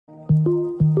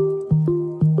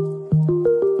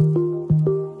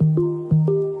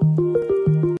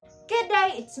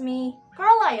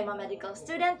am a medical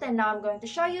student and now I'm going to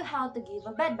show you how to give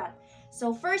a bed bath.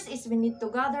 So first is we need to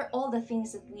gather all the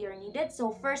things that we are needed.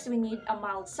 So first we need a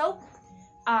mild soap,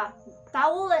 a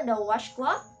towel and a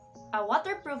washcloth, a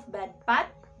waterproof bed pad,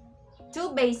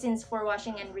 2 basins for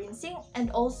washing and rinsing, and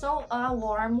also a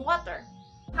warm water.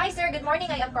 Hi sir, good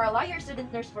morning. I am Carla, your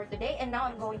student nurse for today, and now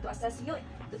I'm going to assess you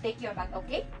to take you a bath,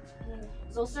 okay?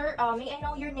 So sir, may I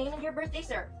know your name and your birthday,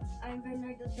 sir? I'm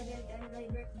Bernardo Terrell and my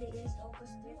birthday is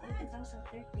August 20,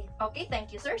 2013. Okay,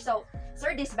 thank you, sir. So,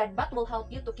 sir, this bed bath will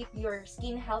help you to keep your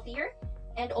skin healthier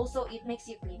and also it makes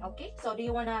you clean, okay? So, do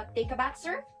you want to take a bath,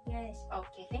 sir? Yes.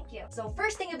 Okay, thank you. So,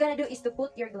 first thing you're going to do is to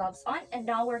put your gloves on, and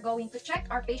now we're going to check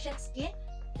our patient's skin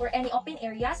for any open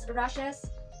areas, rashes,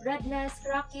 redness,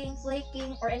 cracking,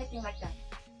 flaking, or anything like that.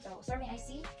 So, sir, may I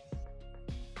see?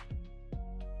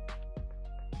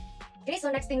 Okay,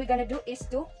 so next thing we're going to do is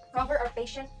to cover our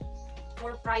patient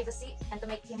for privacy and to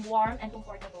make him warm and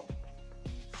comfortable.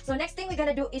 So next thing we're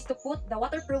gonna do is to put the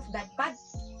waterproof bed pad,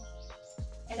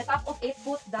 and the top of it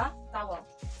put the towel.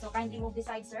 So kindly move this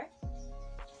side, sir.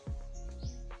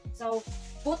 So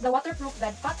put the waterproof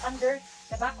bed pad under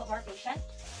the back of our patient.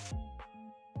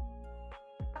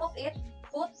 Top of it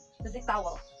put the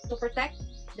towel to protect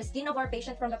the skin of our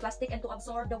patient from the plastic and to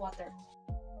absorb the water.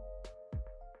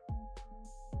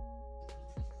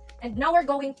 And now we're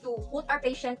going to put our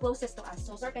patient closest to us.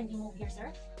 So sir, can you move here,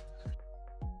 sir?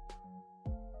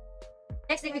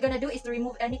 Next thing we're gonna do is to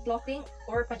remove any clothing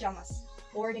or pajamas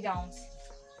or the gowns.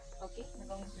 Okay, we're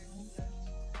going to remove them.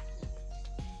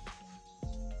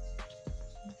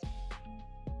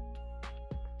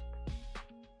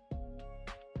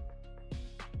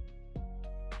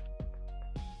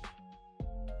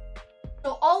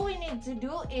 So all we need to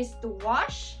do is to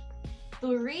wash,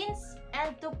 to rinse,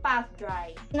 and to pat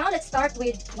dry. Now let's start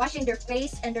with washing their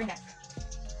face and their neck.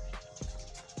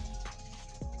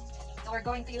 So we're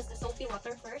going to use the soapy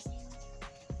water first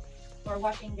for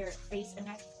washing their face and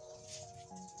neck.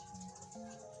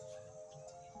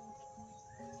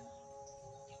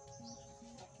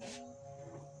 Okay.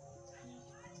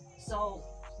 So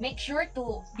make sure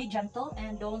to be gentle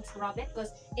and don't scrub it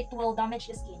because it will damage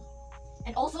the skin.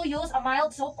 And also use a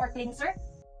mild soap or cleanser.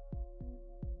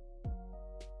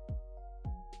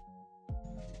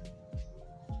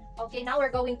 Okay, now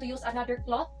we're going to use another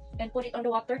cloth and put it on the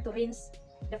water to rinse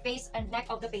the face and neck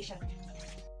of the patient.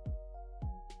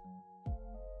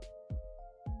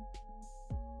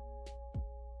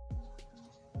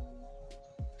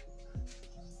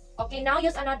 Okay, now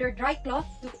use another dry cloth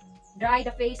to dry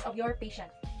the face of your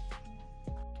patient.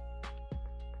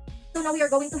 So now we are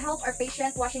going to help our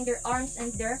patient washing their arms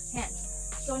and their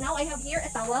hands. So now I have here a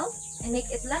towel and make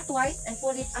it lengthwise and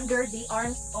put it under the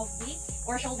arms of the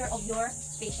or shoulder of your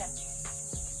patient.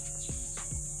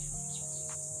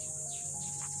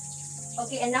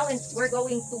 Okay, and now we're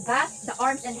going to bath the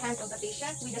arms and hands of the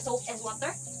patient with the soap and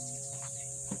water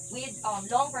with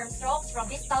long firm strokes from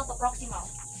distal to proximal.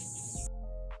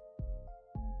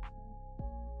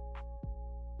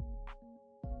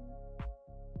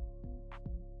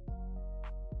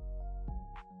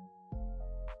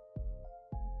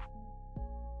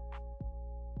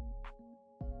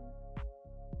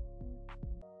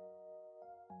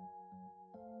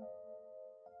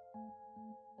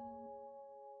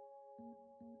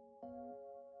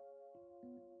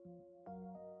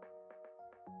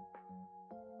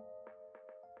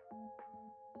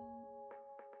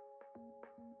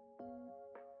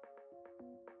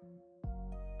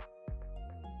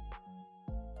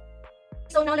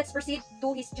 So now let's proceed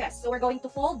to his chest. So we're going to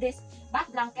fold this bath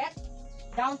blanket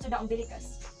down to the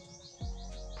umbilicus.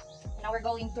 Now we're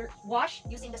going to wash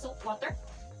using the soap water.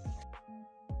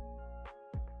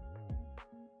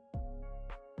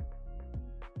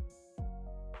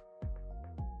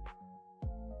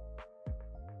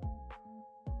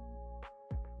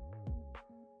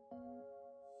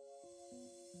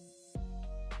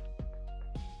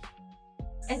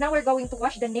 And now we're going to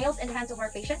wash the nails and hands of our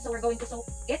patient. So we're going to soak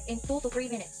it in 2 to 3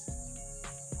 minutes.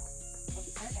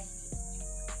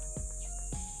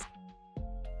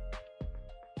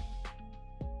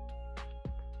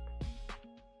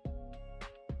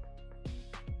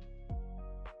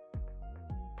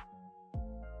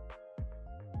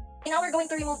 And now we're going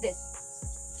to remove this.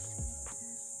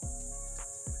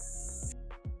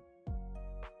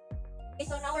 Okay,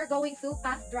 so now we're going to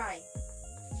pat dry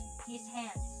his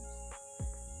hands.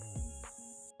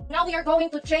 Now we are going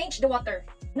to change the water.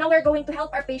 Now we're going to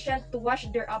help our patient to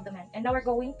wash their abdomen. And now we're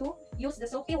going to use the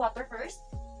soapy water first.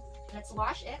 Let's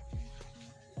wash it.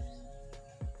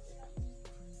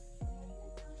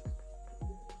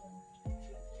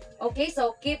 Okay,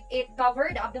 so keep it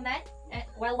covered, the abdomen,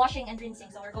 while washing and rinsing.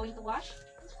 So we're going to wash.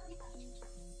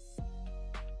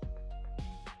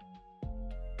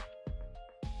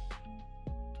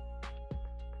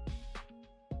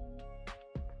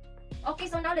 Okay,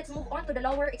 so now let's move on to the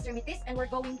lower extremities and we're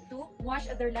going to wash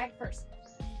their leg first.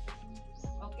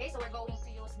 Okay, so we're going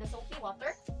to use the soapy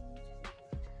water.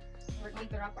 We're going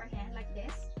to wrap our hand like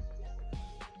this.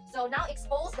 So now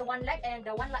expose the one leg and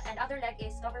the other leg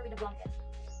is covered with a blanket.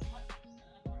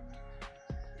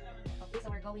 Okay, so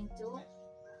we're going to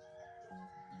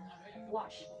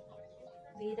wash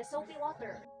with the soapy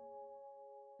water.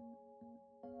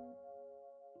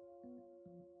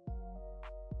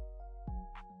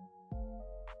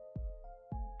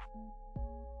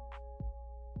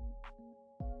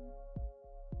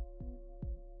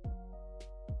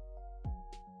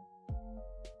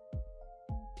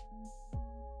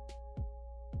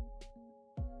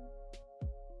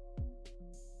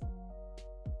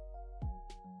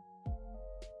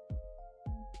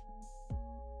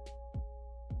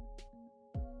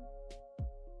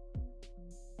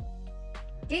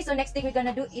 Okay, so next thing we're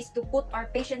gonna do is to put our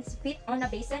patient's feet on a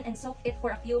basin and soak it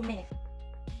for a few minutes.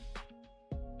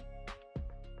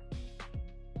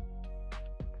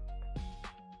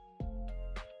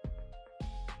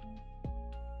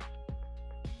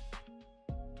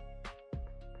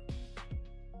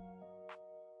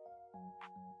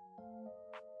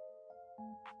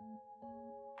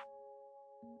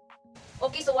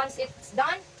 Okay, so once it's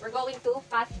done, we're going to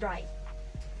pat dry.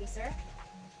 Okay, sir.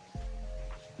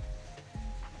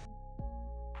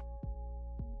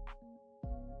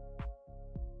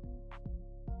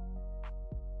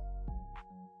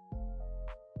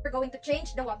 We're going to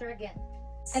change the water again.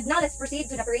 And now let's proceed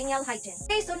to the perineal hygiene.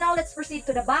 Okay, so now let's proceed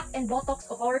to the back and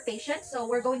buttocks of our patient. So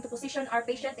we're going to position our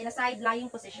patient in a side-lying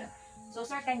position. So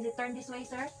sir, kindly turn this way,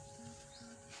 sir.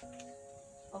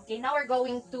 Okay, now we're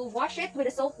going to wash it with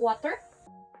the soap water.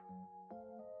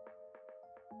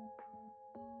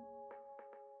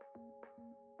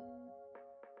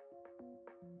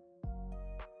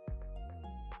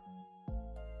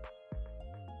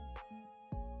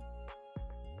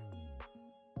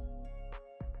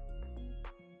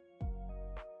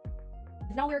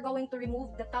 Now we're going to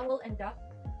remove the towel and the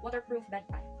waterproof bed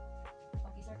pad.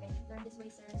 Okay, sir, can you turn this way,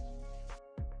 sir?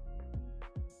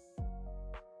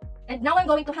 And now I'm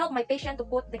going to help my patient to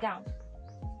put the gown.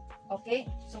 Okay,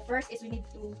 so first is we need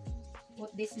to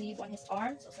put this sleeve on his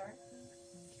arm. So, sir.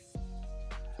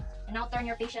 And now turn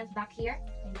your patient back here.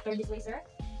 Can you turn this way, sir?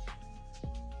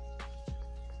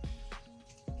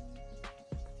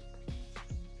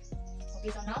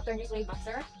 Okay, so now turn this way back,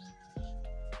 sir.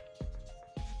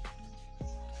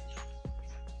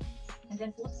 And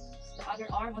then put the other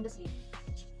arm on the sleeve.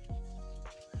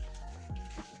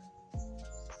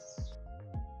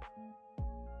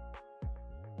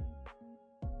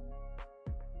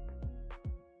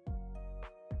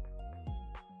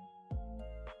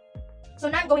 So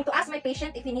now I'm going to ask my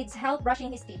patient if he needs help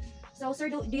brushing his teeth. So sir,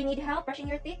 do you need help brushing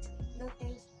your teeth? No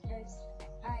thanks,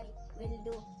 I will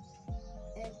do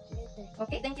it later.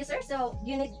 Okay, thank you, sir. So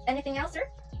do you need anything else, sir?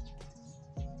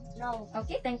 No.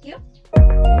 Okay, thank you.